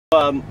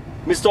Mr.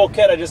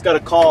 Olket, I just got a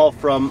call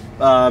from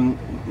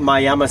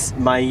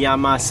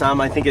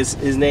Mayama-sama, I think is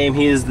his name.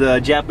 He is the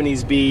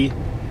Japanese bee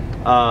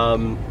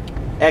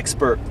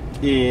expert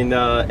in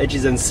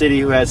Echizen City,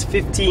 who has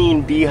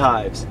 15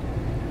 beehives.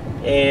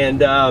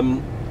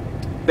 And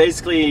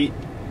basically,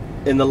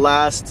 in the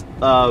last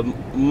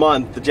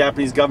month, the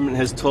Japanese government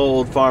has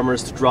told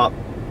farmers to drop,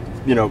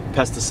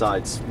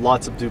 pesticides,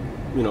 lots of to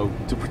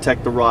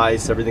protect the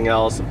rice, everything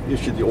else,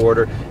 issued the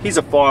order. He's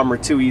a farmer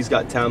too, he's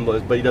got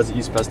tambours, but he doesn't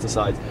use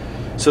pesticides.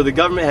 So the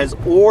government has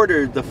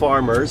ordered the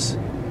farmers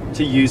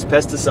to use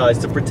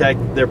pesticides to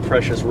protect their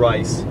precious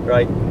rice,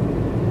 right?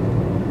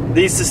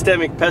 These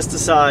systemic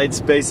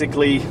pesticides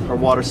basically are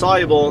water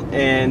soluble,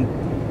 and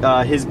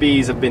his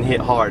bees have been hit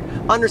hard.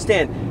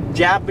 Understand,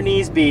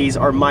 Japanese bees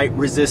are mite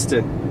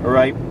resistant, all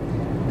right?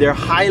 They're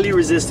highly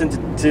resistant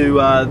to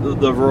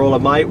the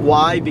Varroa mite.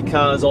 Why?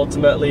 Because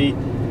ultimately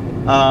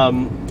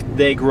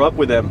they grew up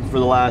with them for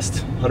the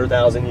last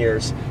 100,000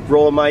 years.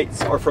 Varroa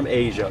mites are from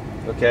Asia,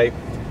 okay?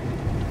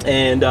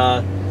 And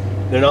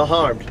they're not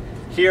harmed.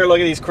 Here,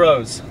 look at these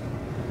crows.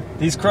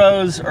 These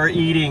crows are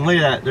eating, look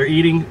at that, they're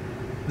eating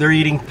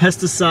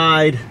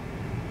pesticide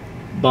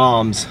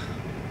bombs.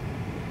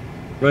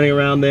 Running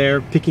around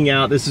there, picking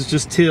out, this is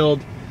just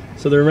tilled,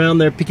 so they're around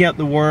there picking out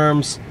the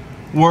worms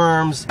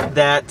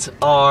that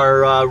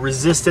are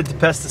resistant to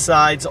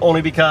pesticides,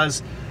 only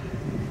because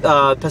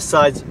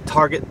pesticides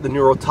target the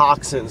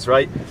neurotoxins,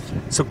 right?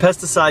 So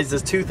pesticides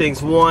does two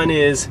things. One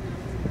is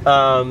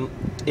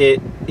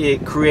it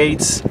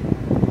creates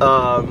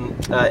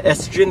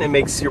estrogen, it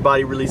makes your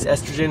body release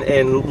estrogen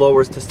and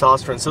lowers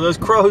testosterone. So those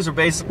crows are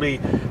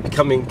basically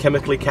becoming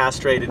chemically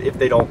castrated if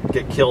they don't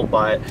get killed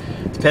by it.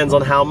 Depends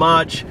on how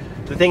much.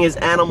 The thing is,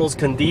 animals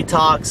can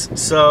detox,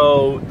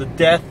 so the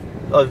death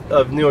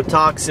of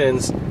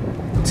neurotoxins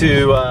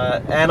to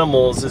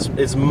animals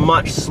is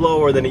much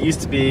slower than it used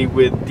to be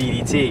with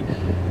DDT.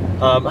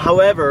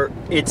 However,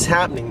 it's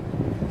happening.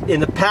 In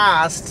the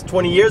past,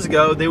 20 years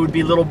ago, they would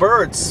be little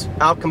birds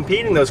out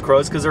competing those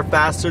crows because they're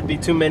faster. There'd be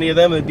too many of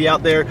them. They'd be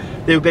out there.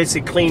 They would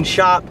basically clean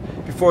shop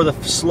before the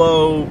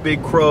slow,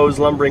 big crows,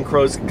 lumbering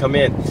crows could come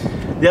in.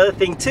 The other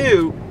thing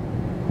too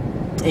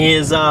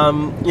is,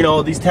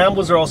 these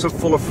tambours are also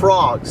full of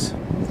frogs.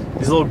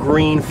 These little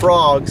green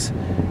frogs.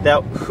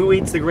 That, who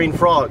eats the green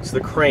frogs? The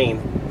crane.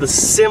 The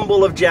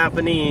symbol of Japan,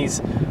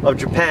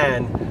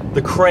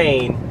 the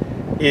crane,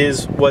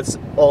 is what's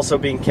also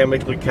being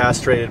chemically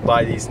castrated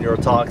by these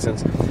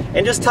neurotoxins.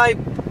 And just type,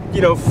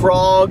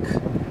 frog,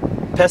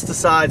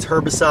 pesticides,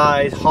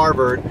 herbicides,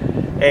 Harvard,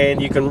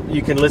 and you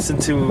can listen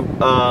to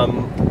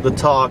the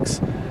talks,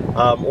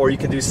 or you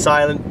can do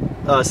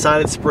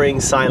Silent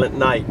Spring, Silent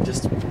Night.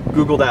 Just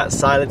Google that,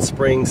 Silent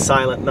Spring,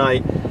 Silent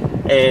Night.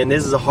 And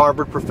this is a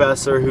Harvard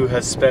professor who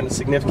has spent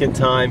significant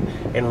time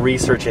and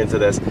research into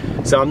this.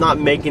 So I'm not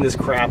making this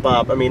crap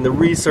up. I mean, the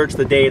research,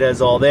 the data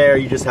is all there.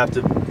 You just have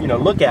to,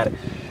 look at it.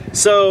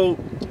 So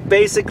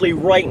basically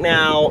right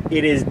now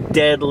it is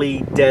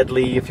deadly.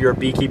 If you're a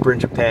beekeeper in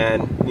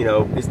Japan,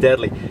 it's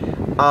deadly.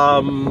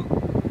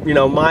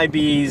 My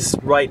bees,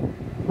 right,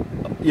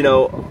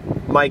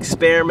 my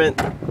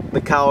experiment,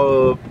 the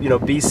cow,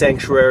 bee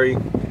sanctuary,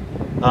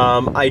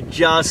 I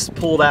just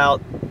pulled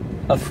out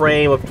a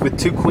frame with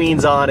 2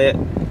 queens on it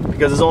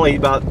because there's only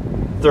about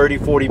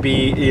 30-40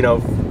 bees,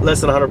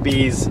 less than 100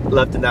 bees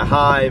left in that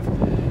hive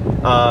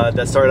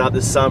that started out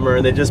this summer,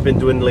 and they've just been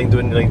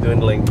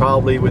dwindling,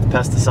 probably with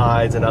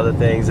pesticides and other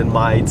things and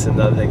mites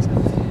and other things.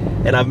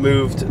 And I've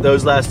moved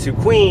those last 2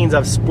 queens.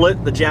 I've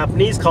split the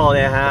Japanese colony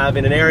I have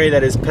in an area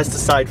that is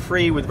pesticide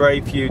free with very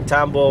few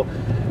tambo,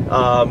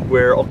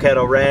 where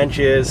Okeda Ranch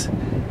is,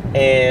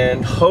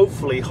 and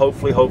hopefully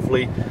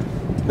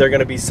they're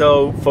going to be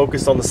so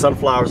focused on the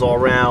sunflowers all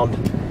around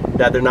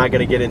that they're not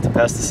going to get into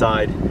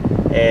pesticide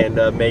and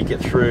make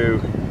it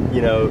through,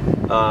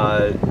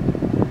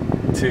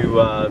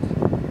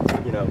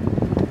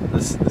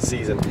 this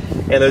season.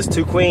 And those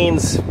 2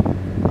 queens,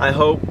 I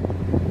hope,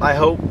 one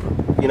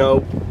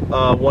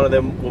of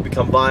them will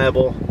become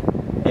viable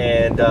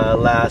and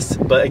last.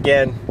 But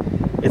again,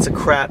 it's a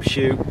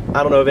crapshoot.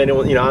 I don't know if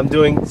anyone, I'm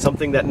doing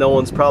something that no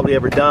one's probably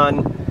ever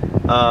done.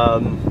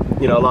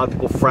 A lot of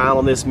people frown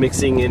on this,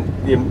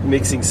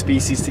 mixing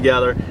species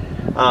together.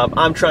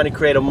 I'm trying to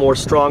create a more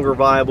stronger,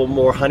 viable,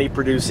 more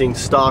honey-producing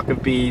stock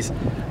of bees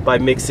by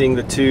mixing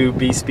the 2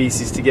 bee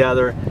species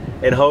together,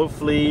 and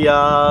hopefully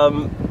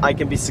I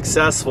can be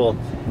successful.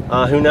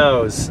 Who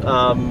knows?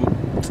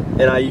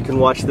 You can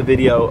watch the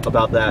video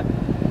about that.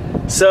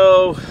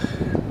 So,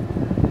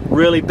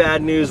 really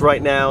bad news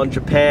right now in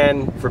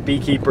Japan for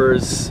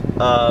beekeepers,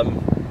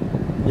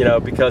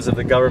 because of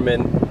the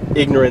government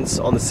ignorance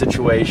on the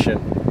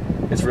situation.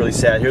 It's really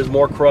sad. Here's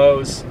more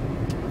crows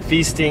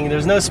feasting.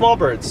 There's no small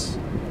birds,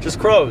 just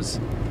crows.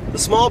 The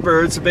small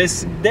birds are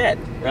basically dead,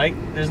 right?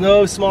 There's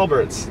no small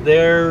birds.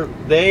 They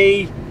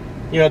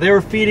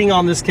were feeding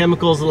on this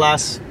chemicals the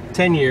last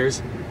 10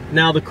 years.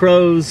 Now the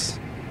crows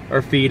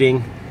are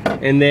feeding,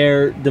 and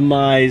their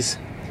demise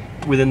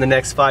within the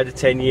next 5 to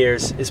 10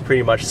 years is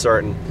pretty much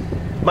certain.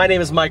 My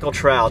name is Michael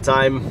Trout.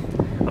 I'm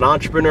a an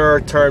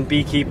entrepreneur turned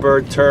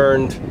beekeeper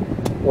turned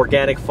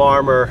organic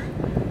farmer,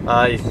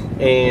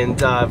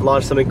 and I've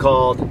launched something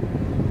called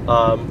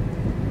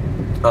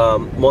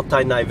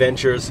Multi-Night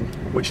Ventures,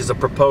 which is a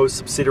proposed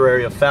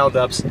subsidiary of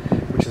FoundUps,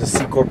 which is a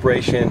C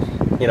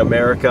corporation in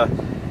America.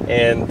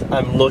 And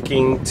I'm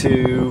looking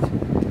to,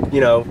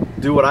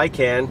 do what I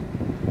can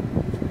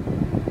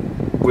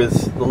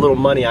with the little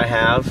money I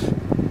have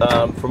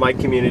for my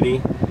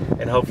community,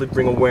 and hopefully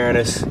bring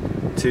awareness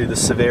to the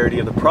severity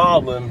of the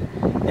problem,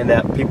 and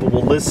that people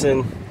will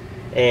listen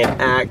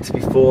and act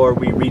before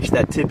we reach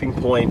that tipping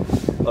point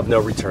of no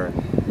return.